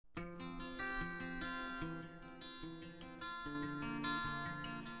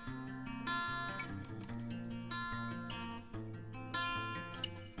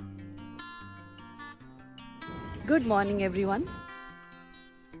Good morning everyone.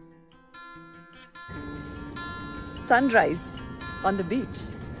 Sunrise on the beach.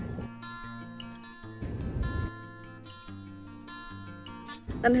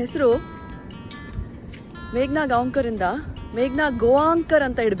 ನನ್ನ ಹೆಸರು ಮೇಘ್ನಾ ಗಾಂವ್ಕರ್ ಇಂದ ಮೇಘ್ನಾ ಗೋವಾಂಕರ್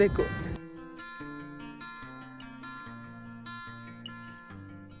ಅಂತ ಇಡಬೇಕು.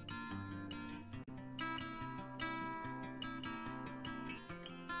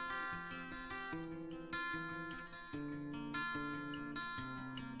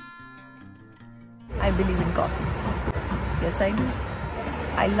 I believe in coffee. Yes, I do.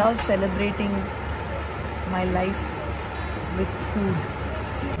 I love celebrating my life with food.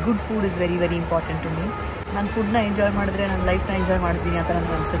 Good food is very, very important to me. ನಾನು ಫುಡ್ನ enjoy ಮಾಡಿದ್ರೆ ನನ್ನ ಲೈಫ್ನ enjoy ಮಾಡ್ತೀನಿ ಅಂತ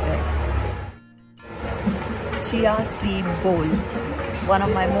ನನಗೆ ಅನಿಸುತ್ತೆ. Chia seed bowl, one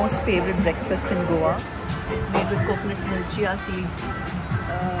of my most favorite breakfasts in Goa. It's made with coconut milk, chia seeds,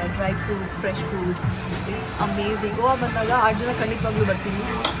 dry fruits, fresh fruits. It's amazing. Goa ಬಂದಾಗ 8 ಜನ ಖಂಡಿತವಾಗ್ಲೂ ಬರ್ತೀನಿ.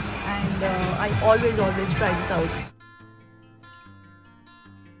 And I always try this out.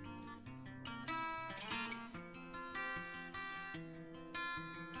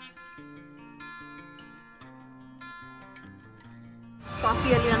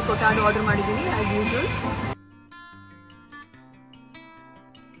 Coffee ಅಲ್ಲಿ ನಾನು ಕೊಟಾಡು order ಮಾಡಿದ್ದೀನಿ as usual.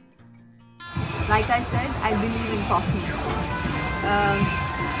 Like I said, I believe in coffee.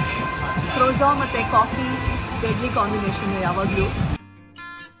 Croissant ಮತ್ತೆ coffee deadly combination ಯಾವಾಗಲೂ.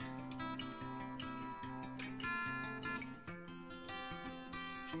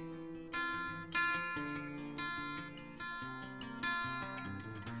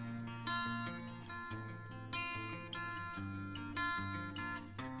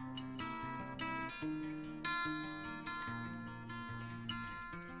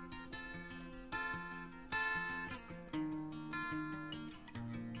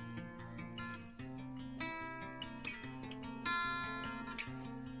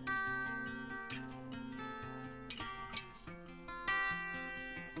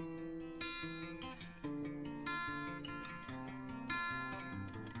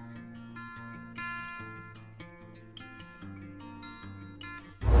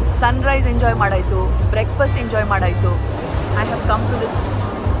 Sunrise enjoy ಮಾಡಾಯಿತು, breakfast enjoy ಮಾಡಾಯಿತು. I have come to this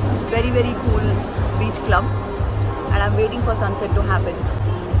very, very cool beach club and I'm waiting for sunset to happen.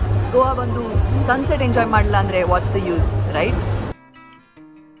 Goa ಬಂದು sunset enjoy ಮಾಡಲ್ಲ ಅಂದ್ರೆ what's the use, right?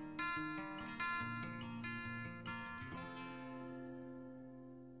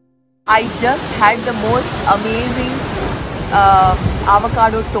 I just had the most amazing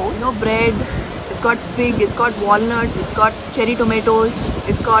avocado toast. No bread. It's got fig, it's got walnuts, it's got cherry tomatoes,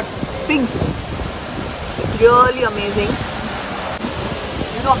 it's got figs. It's really amazing.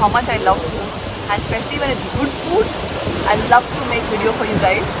 You know how much I love food, and especially when it's good food. I love to make video for you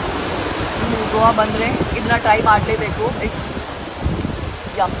guys. Goa bandre idna try ಮಾಡಲೇಬೇಕು. It's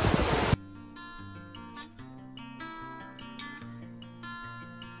yum.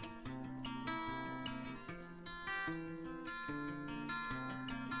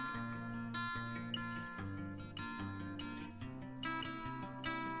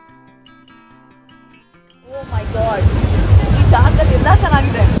 Oh my god, ಈ ಜಾಗದಲ್ಲಿ ಎಲ್ಲ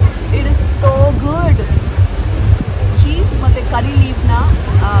ಚೆನ್ನಾಗಿದೆ. It is so good. Cheese ಮತ್ತೆ ಕರಿ ಲೀಫ್ನ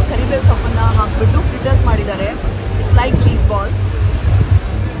ಕರಿಬೇವು ಸೊಪ್ಪನ್ನ ಹಾಕ್ಬಿಟ್ಟು ಫ್ರಿಟರ್ಸ್ ಮಾಡಿದ್ದಾರೆ. It's like cheese balls.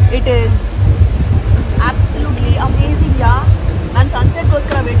 It is absolutely amazing. ನಾನು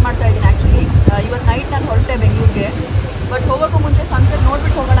ಸನ್ಸೆಟ್ಗೋಸ್ಕರ ವೇಟ್ ಮಾಡ್ತಾ ಇದ್ದೀನಿ. ಆ್ಯಕ್ಚುಲಿ ಇವತ್ತು ನೈಟ್ ನಾನು ಹೊರಟೆ ಬೆಂಗಳೂರಿಗೆ, ಬಟ್ ಹೋಗೋಕ್ಕೂ ಮುಂಚೆ ಸನ್ಸೆಟ್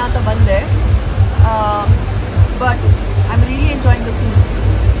ನೋಡ್ಬಿಟ್ಟು ಹೋಗೋಣ ಅಂತ ಬಂದೆ. But I am really enjoying the food.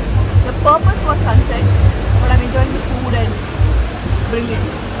 The purpose was sunset, but I'm enjoying the food and brilliant.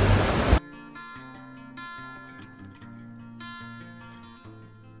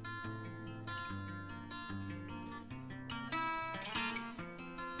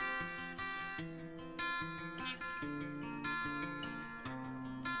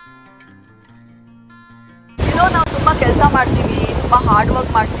 You know, ನಾವು ತುಂಬ ಕೆಲಸ ಮಾಡ್ತೀವಿ, ತುಂಬ ಹಾರ್ಡ್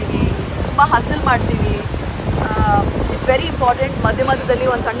ವರ್ಕ್ ಮಾಡ್ತೀವಿ, ತುಂಬ ಹಸಲ್ ಮಾಡ್ತೀವಿ. It's very important. ಮಧ್ಯ ಮಧ್ಯದಲ್ಲಿ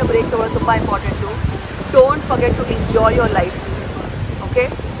ಒಂದು ಸಣ್ಣ ಬ್ರೇಕ್ ತಗೊಳ್ಳೋದು ತುಂಬ important. Don't forget to enjoy your life. Okay?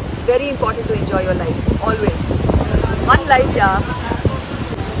 It's very important to enjoy your life. Always. One life,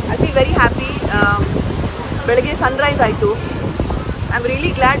 I feel very happy. ಬೆಳಗ್ಗೆ ಸನ್ರೈಸ್ ಆಯಿತು. I am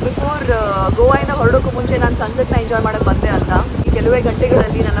really glad before ಗೋವಾಯಿಂದ ಹೊರಡೋಕ್ಕೂ ಮುಂಚೆ ನಾನು ಸನ್ಸೆಟ್ನ ಎಂಜಾಯ್ ಮಾಡೋಕ್ಕೆ ಬಂದೆ ಅಂತ. ಈ ಕೆಲವೇ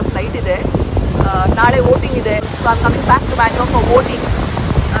ಗಂಟೆಗಳಲ್ಲಿ ನನ್ನ ಫ್ಲೈಟ್ ಇದೆ. ನಾಳೆ ವೋಟಿಂಗ್ ಇದೆ. So I am coming back to Bangkok for voting.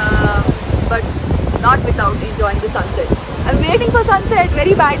 But not without enjoying the sunset. I'm waiting for sunset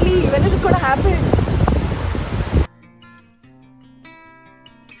very badly. When is it going to happen?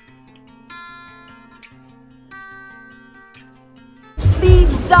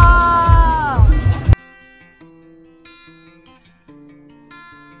 Pizza!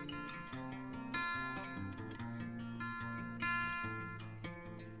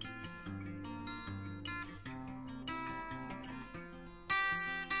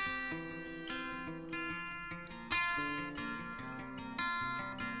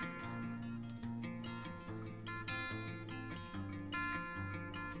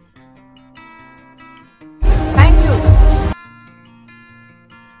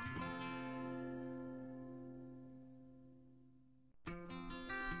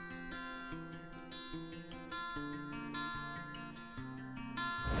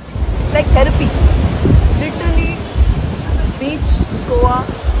 like therapy. Literally, beach, Goa,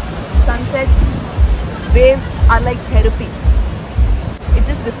 sunset, waves are like therapy. It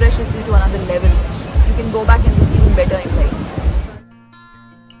just refreshes you to another level. You can go back and look even better in life.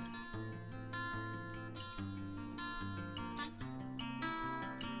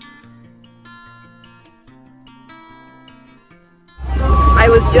 I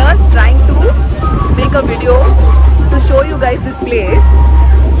was just trying to make a video to show you guys this place,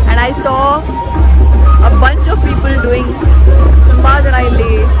 and I saw a bunch of people doing tumba jana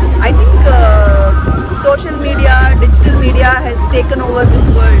illi. I think social media, digital media has taken over this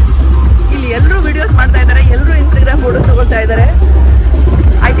world. Illi ellaru videos ಮಾಡ್ತಾ ಇದ್ದಾರೆ, ellaru Instagram photos ತಗೊಳ್ತಾ ಇದ್ದಾರೆ.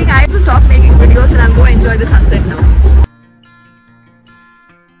 I think I have to stop making videos and I'll go enjoy the sunset now.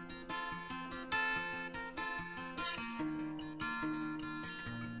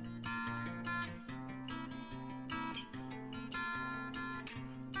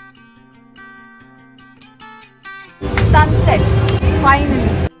 Sunset, finally.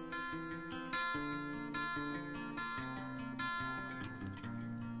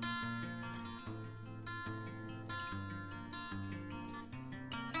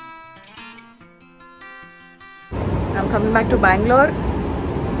 I'm coming back to Bangalore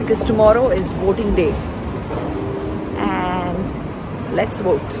because tomorrow is voting day and let's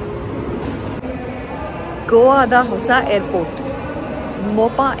vote. ಗೋವಾದ ಹೊಸ airport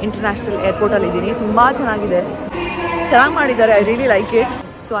ಮೋಪಾ international airport ಅಲ್ಲಿ ಇದ್ದೀನಿ. ತುಂಬಾ ಚೆನ್ನಾಗಿದೆ, ಚೆನ್ನಾಗಿ ಮಾಡಿದ್ದಾರೆ. I really like it.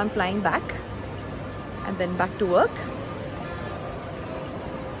 So I'm flying back and then back to work.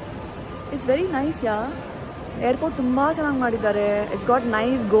 It's very nice, yeah. Airport ತುಂಬಾ ಚೆನ್ನಾಗಿ ಮಾಡಿದ್ದಾರೆ. It's got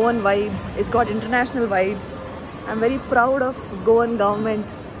nice Goan vibes. It's got international vibes. I'm very proud of Goan government,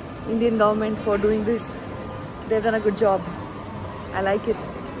 Indian government for doing this. They've done a good job. I like it.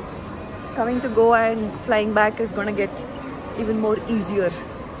 Coming to Goa and flying back is going to get even more easier.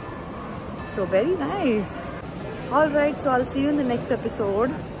 So very nice. Alright, so I'll see you in the next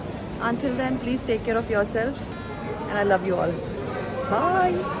episode. Until then, please take care of yourself and I love you all.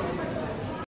 Bye.